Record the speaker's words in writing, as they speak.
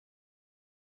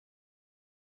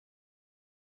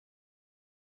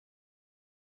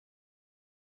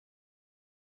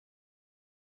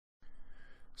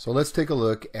So let's take a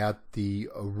look at the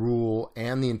rule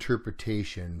and the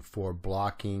interpretation for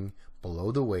blocking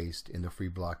below the waist in the free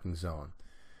blocking zone.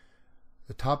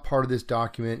 The top part of this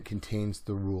document contains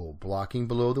the rule. Blocking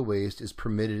below the waist is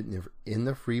permitted in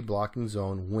the free blocking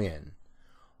zone when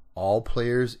all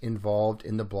players involved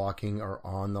in the blocking are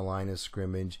on the line of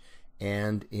scrimmage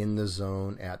and in the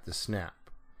zone at the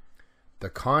snap. The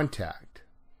contact,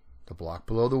 the block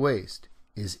below the waist,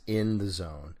 is in the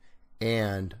zone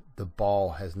and the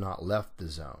ball has not left the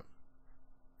zone.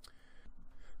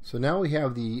 So now we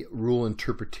have the rule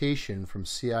interpretation from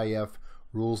CIF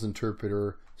Rules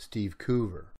Interpreter Steve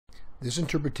Coover. This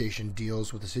interpretation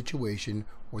deals with a situation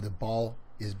where the ball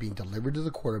is being delivered to the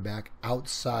quarterback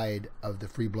outside of the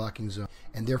free blocking zone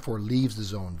and therefore leaves the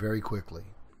zone very quickly.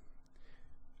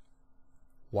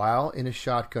 While in a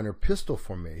shotgun or pistol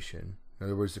formation, in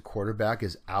other words, the quarterback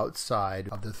is outside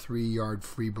of the 3-yard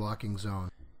free blocking zone,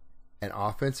 an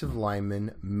offensive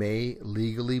lineman may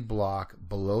legally block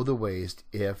below the waist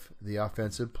if the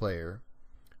offensive player,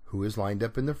 who is lined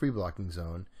up in the free blocking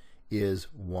zone, is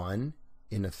 1,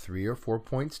 in a 3 or 4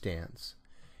 point stance,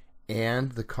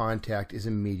 and the contact is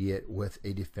immediate with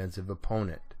a defensive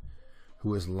opponent,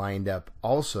 who is lined up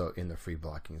also in the free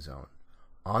blocking zone,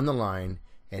 on the line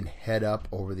and head up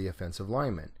over the offensive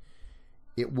lineman.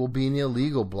 It will be an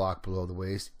illegal block below the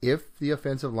waist if the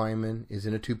offensive lineman is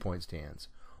in a 2 point stance,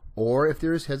 or if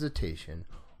there is hesitation,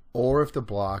 or if the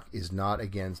block is not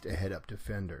against a head-up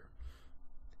defender,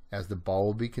 as the ball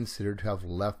will be considered to have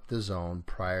left the zone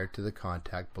prior to the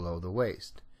contact below the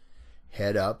waist.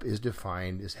 Head up is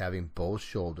defined as having both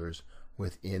shoulders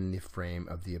within the frame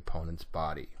of the opponent's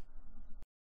body.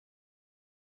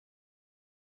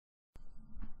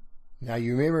 Now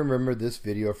you may remember this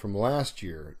video from last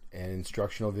year, an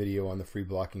instructional video on the free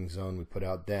blocking zone we put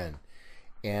out then.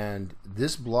 And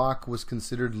this block was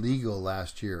considered legal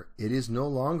last year. It is no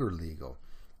longer legal.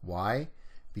 Why?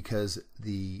 Because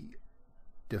the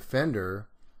defender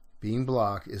being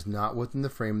blocked is not within the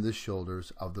frame of the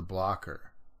shoulders of the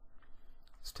blocker.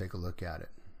 Let's take a look at it.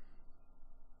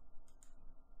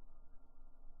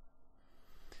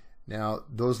 Now,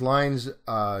 those lines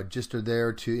just are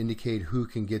there to indicate who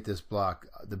can get this block.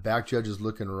 The back judge is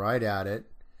looking right at it,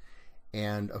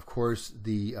 and of course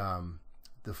the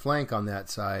flank on that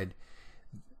side,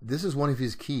 this is one of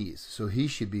his keys, so he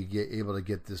should be able to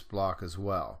get this block as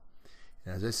well.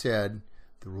 And as I said,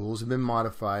 the rules have been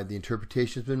modified, the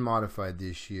interpretation has been modified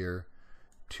this year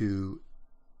to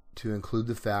include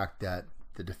the fact that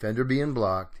the defender being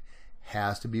blocked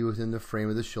has to be within the frame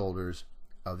of the shoulders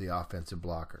of the offensive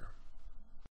blocker.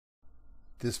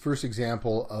 This first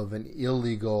example of an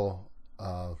illegal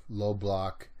low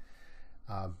block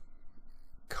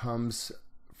comes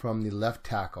from the left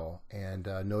tackle, and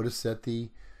notice that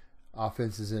the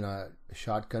offense is in a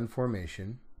shotgun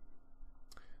formation.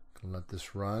 Gonna let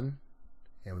this run,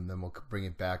 and then we'll bring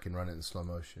it back and run it in slow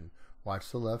motion. Watch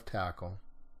the left tackle.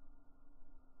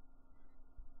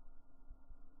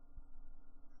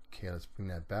 Okay, let's bring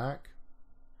that back.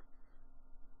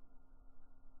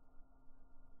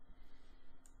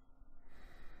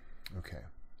 Okay,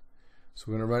 so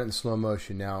we're going to run it in slow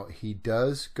motion. Now, he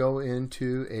does go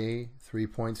into a 3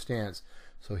 point stance,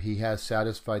 so he has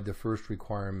satisfied the first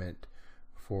requirement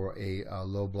for a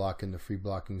low block in the free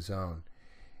blocking zone.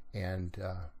 And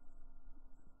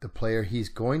the player he's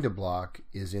going to block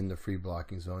is in the free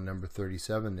blocking zone, number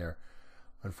 37 there.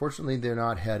 Unfortunately, they're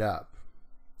not head up.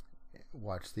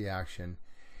 Watch the action.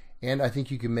 And I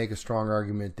think you can make a strong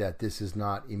argument that this is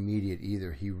not immediate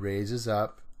either. He raises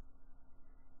up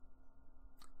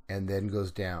and then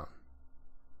goes down.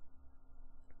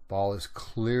 Ball is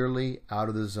clearly out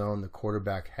of the zone. The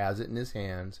quarterback has it in his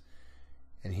hands,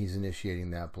 and he's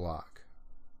initiating that block.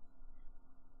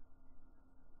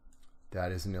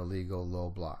 That is an illegal low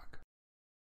block.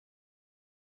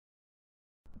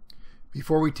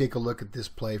 Before we take a look at this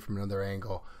play from another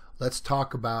angle, let's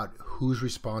talk about whose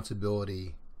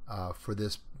responsibility for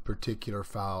this particular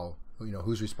foul,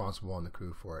 who's responsible on the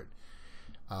crew for it.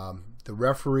 The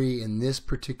referee in this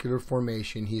particular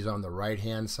formation, he's on the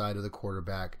right-hand side of the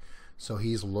quarterback, so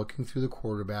he's looking through the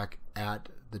quarterback at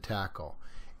the tackle.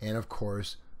 And of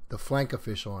course, the flank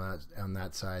official on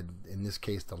that side, in this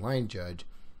case the line judge,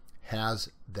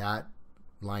 has that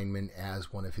lineman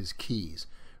as one of his keys.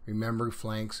 Remember,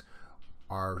 flanks,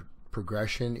 our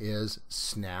progression is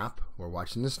snap. We're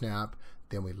watching the snap.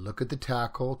 Then we look at the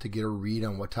tackle to get a read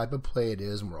on what type of play it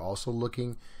is, and we're also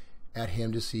looking at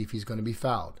him to see if he's going to be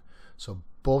fouled. So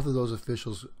both of those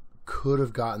officials could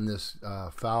have gotten this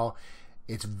foul.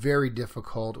 It's very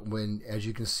difficult when, as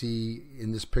you can see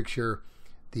in this picture,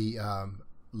 the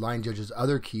line judge's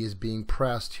other key is being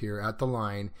pressed here at the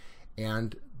line,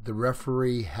 and the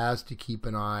referee has to keep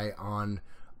an eye on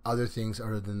other things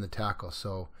other than the tackle.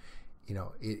 So, you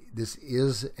know, this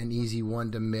is an easy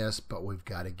one to miss, but we've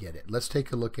got to get it. Let's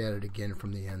take a look at it again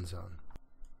from the end zone.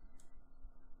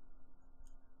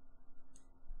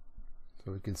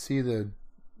 So we can see the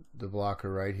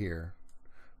blocker right here.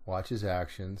 Watch his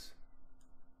actions.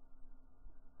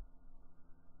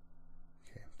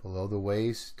 Okay, below the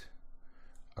waist,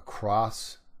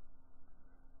 across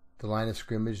the line of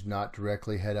scrimmage, not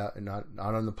directly head up, not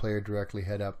on the player, directly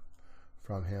head up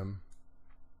from him.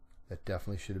 That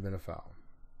definitely should have been a foul.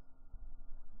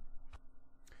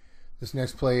 This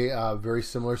next play, very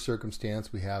similar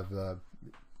circumstance. We have the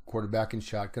quarterback in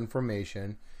shotgun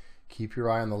formation. Keep your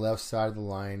eye on the left side of the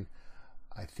line.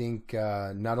 I think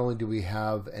not only do we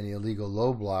have an illegal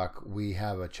low block, we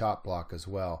have a chop block as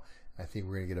well. I think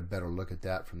we're going to get a better look at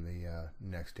that from the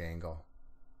next angle.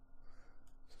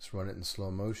 Let's run it in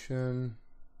slow motion.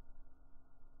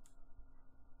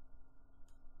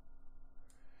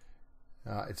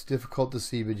 It's difficult to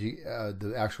see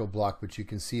the actual block, but you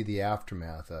can see the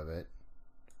aftermath of it.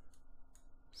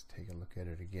 Let's take a look at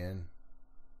it again.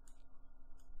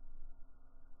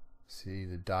 See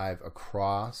the dive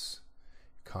across,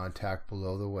 contact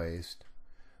below the waist.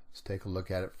 Let's take a look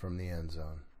at it from the end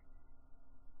zone.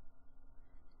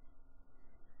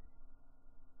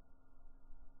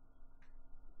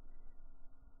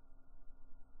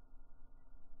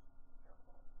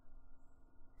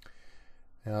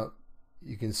 Now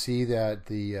you can see that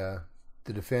the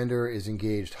defender is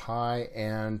engaged high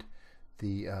and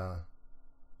the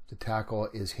tackle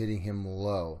is hitting him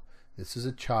low. This is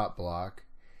a chop block.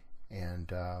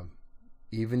 And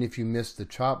even if you miss the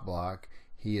chop block,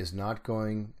 he is not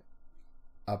going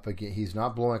up again. He's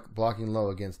not blocking low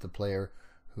against the player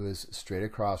who is straight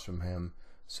across from him.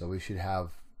 So we should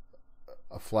have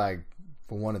a flag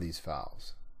for one of these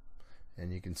fouls.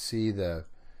 And you can see the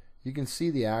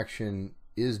action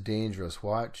is dangerous.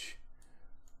 Watch.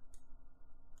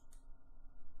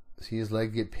 See his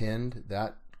leg get pinned.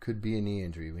 That could be a knee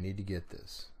injury. We need to get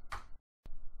this.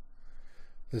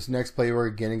 This next play, we're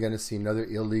again going to see another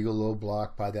illegal low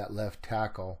block by that left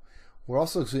tackle. We're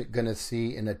also going to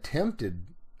see an attempted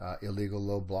illegal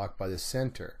low block by the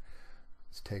center.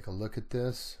 Let's take a look at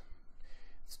this.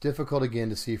 It's difficult again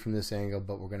to see from this angle,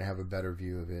 but we're going to have a better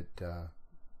view of it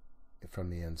from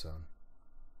the end zone.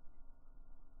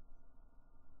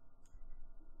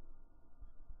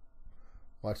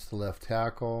 Watch the left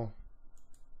tackle.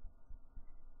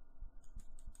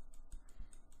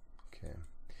 Okay.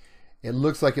 It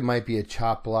looks like it might be a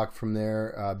chop block from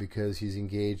there because he's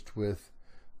engaged with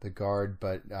the guard,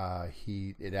 but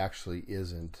it actually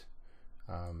isn't.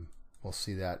 We'll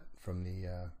see that from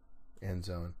the end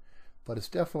zone. But it's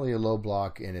definitely a low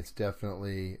block, and it's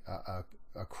definitely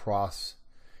a cross.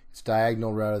 It's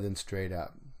diagonal rather than straight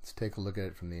up. Let's take a look at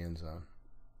it from the end zone.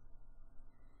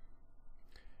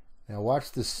 Now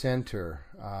watch the center.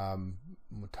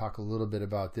 We'll talk a little bit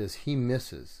about this. He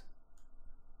misses.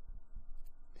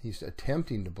 He's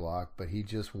attempting to block, but he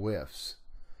just whiffs.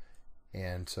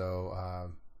 And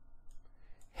so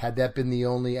had that been the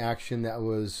only action that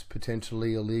was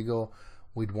potentially illegal,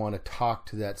 we'd want to talk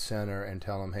to that center and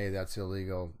tell him, hey, that's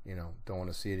illegal, you know, don't want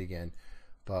to see it again.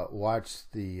 But watch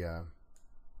the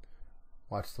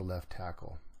left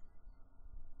tackle.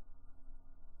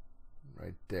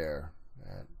 Right there.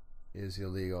 That is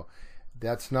illegal.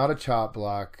 That's not a chop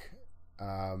block.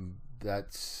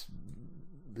 That's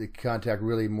the contact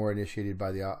really more initiated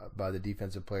by the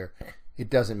defensive player. It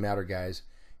doesn't matter, guys.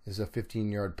 It's a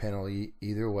 15-yard penalty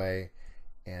either way,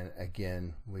 and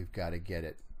again, we've got to get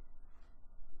it.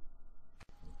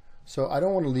 So I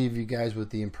don't want to leave you guys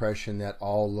with the impression that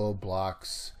all low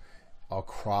blocks, all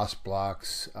cross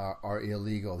blocks are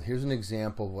illegal. Here's an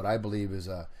example of what I believe is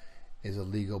a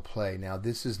legal play. Now,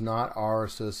 this is not our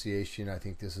association. I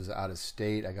think this is out of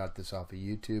state. I got this off of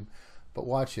YouTube. But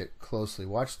watch it closely.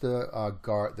 Watch the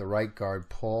right guard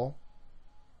pull.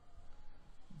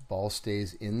 Ball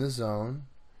stays in the zone,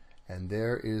 and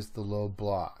there is the low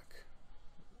block.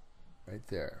 Right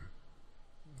there.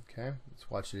 Okay, let's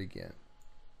watch it again.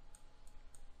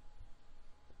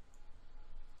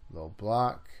 Low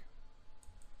block.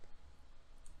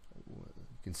 You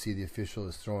can see the official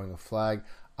is throwing a flag.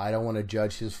 I don't want to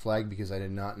judge his flag because I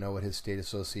did not know what his state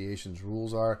association's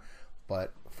rules are,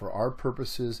 but for our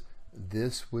purposes,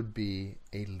 this would be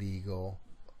a legal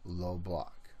low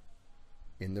block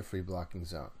in the free blocking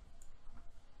zone.